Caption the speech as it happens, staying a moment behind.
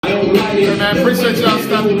Hey, man, appreciate y'all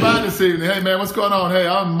stopping by this evening. Hey, man, what's going on? Hey,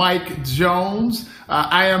 I'm Mike Jones.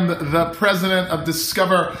 I am the president of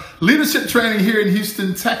Discover Leadership Training here in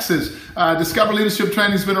Houston, Texas. Discover Leadership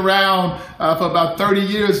Training has been around for about 30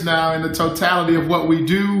 years now in the totality of what we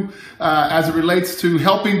do as it relates to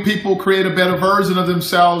helping people create a better version of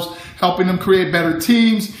themselves, helping them create better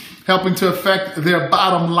teams, helping to affect their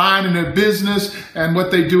bottom line in their business and what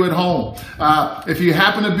they do at home. If you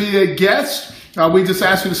happen to be a guest, we just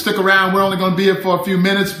ask you to stick around. We're only going to be here for a few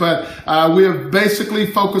minutes, but we're basically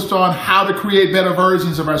focused on how to create better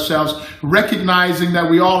versions of ourselves, recognizing that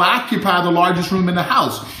we all occupy the largest room in the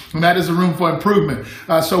house, and that is a room for improvement.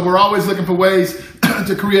 So we're always looking for ways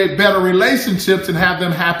to create better relationships and have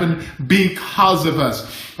them happen because of us.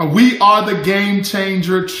 We are the Game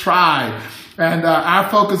Changer Tribe, and our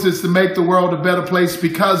focus is to make the world a better place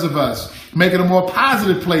because of us, make it a more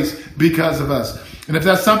positive place because of us. And if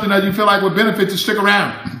that's something that you feel like would benefit you, stick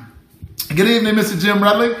around. Good evening, Mr. Jim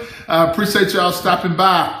Rudley. Appreciate y'all stopping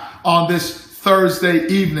by on this Thursday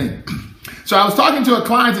evening. So I was talking to a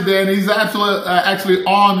client today, and he's actually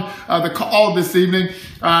on the call this evening.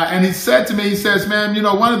 And he said to me, he says, man, you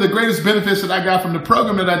know, one of the greatest benefits that I got from the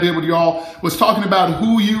program that I did with y'all was talking about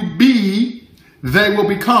who you be, they will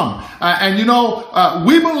become. And, you know,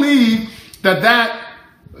 we believe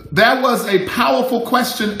that was a powerful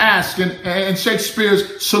question asked in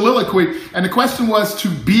Shakespeare's soliloquy. And the question was to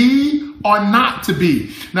be or not to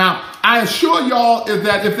be. Now, I assure y'all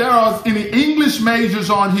that if there are any English majors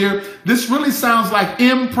on here, this really sounds like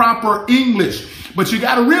improper English. But you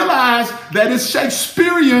got to realize that it's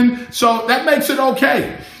Shakespearean, so that makes it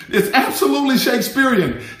okay. It's absolutely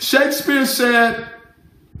Shakespearean. Shakespeare said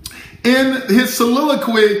in his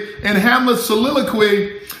soliloquy, in Hamlet's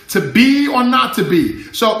soliloquy, to be or not to be.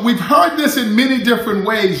 So we've heard this in many different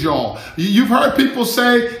ways, y'all. You've heard people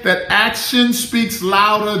say that action speaks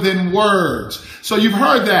louder than words. So you've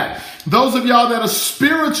heard that. Those of y'all that are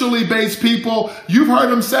spiritually based people, you've heard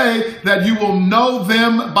them say that you will know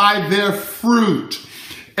them by their fruit.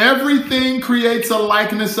 Everything creates a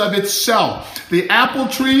likeness of itself. The apple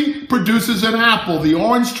tree produces an apple. The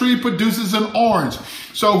orange tree produces an orange.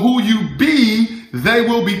 So who you be, they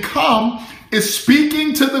will become, is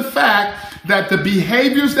speaking to the fact that the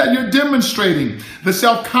behaviors that you're demonstrating, the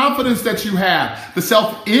self-confidence that you have, the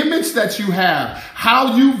self-image that you have,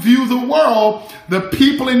 how you view the world, the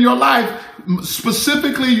people in your life,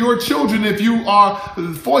 specifically your children, if you are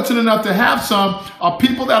fortunate enough to have some, are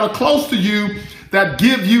people that are close to you that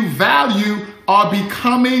give you value, are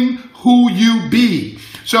becoming who you be.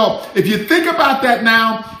 So if you think about that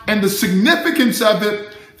now and the significance of it,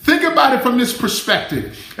 think about it from this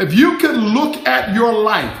perspective. If you can look at your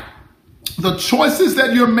life, the choices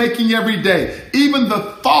that you're making every day, even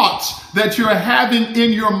the thoughts that you're having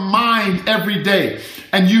in your mind every day,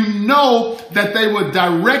 and you know that they were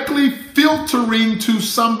directly filtering to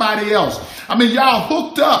somebody else. I mean, y'all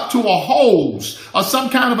hooked up to a hose or some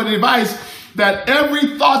kind of a device that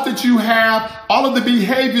every thought that you have, all of the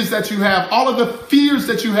behaviors that you have, all of the fears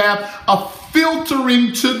that you have are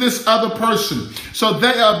filtering to this other person. So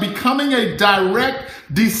they are becoming a direct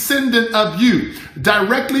descendant of you,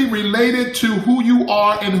 directly related to who you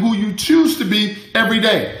are and who you choose to be every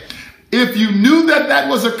day. If you knew that that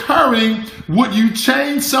was occurring, would you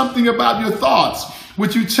change something about your thoughts?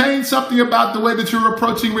 Would you change something about the way that you're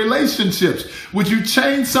approaching relationships? Would you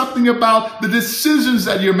change something about the decisions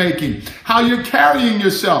that you're making, how you're carrying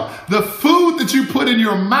yourself, the food that you put in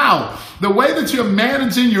your mouth, the way that you're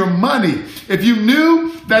managing your money? If you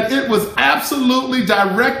knew that it was absolutely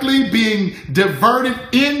directly being diverted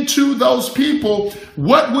into those people,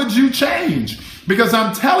 what would you change? Because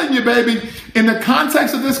I'm telling you, baby, in the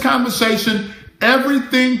context of this conversation,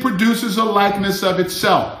 everything produces a likeness of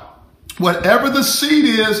itself. Whatever the seed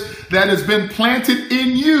is that has been planted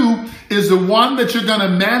in you is the one that you're going to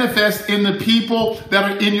manifest in the people that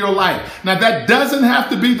are in your life. Now, that doesn't have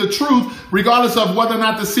to be the truth, regardless of whether or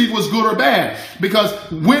not the seed was good or bad. Because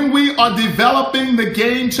when we are developing the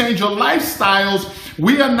game changer lifestyles,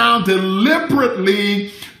 we are now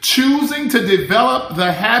deliberately choosing to develop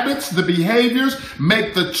the habits, the behaviors,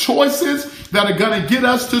 make the choices that are going to get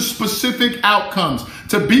us to specific outcomes,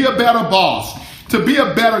 to be a better boss, to be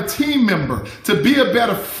a better team member, to be a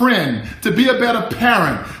better friend, to be a better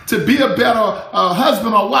parent, to be a better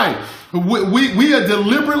husband or wife. We are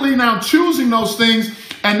deliberately now choosing those things,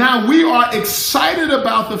 and now we are excited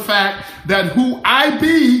about the fact that who I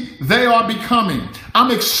be, they are becoming.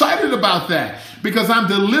 I'm excited about that because I'm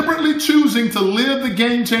deliberately choosing to live the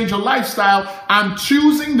game changer lifestyle. I'm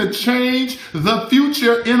choosing to change the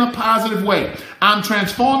future in a positive way. I'm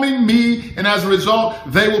transforming me, and as a result,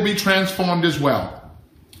 they will be transformed as well.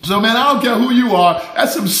 So, man, I don't care who you are.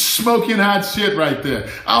 That's some smoking hot shit right there.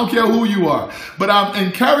 I don't care who you are. But I'm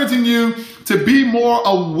encouraging you to be more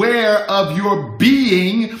aware of your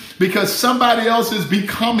being, because somebody else is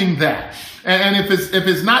becoming that. And if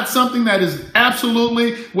it's not something that is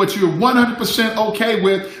absolutely what you're 100% okay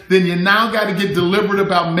with, then you now got to get deliberate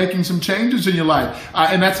about making some changes in your life.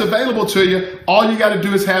 And that's available to you. All you got to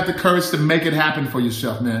do is have the courage to make it happen for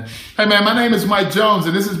yourself, man. Hey, man, my name is Mike Jones,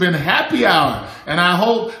 and this has been Happy Hour. And I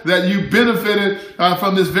hope that you benefited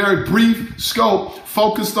from this very brief scope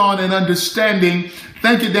focused on and understanding,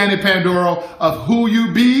 thank you, Danny Panduro, of who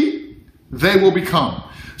you be, they will become.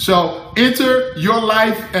 So enter your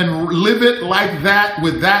life and live it like that,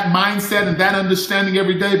 with that mindset and that understanding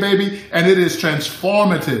every day, baby. And it is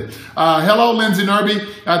transformative. Hello, Lindsay Nerby.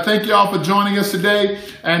 Thank you all for joining us today.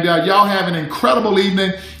 And y'all have an incredible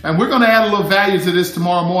evening. And we're going to add a little value to this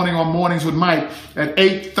tomorrow morning on Mornings with Mike at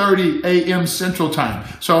 8:30 a.m. Central Time.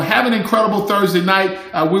 So have an incredible Thursday night.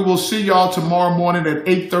 We will see y'all tomorrow morning at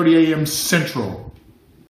 8:30 a.m. Central.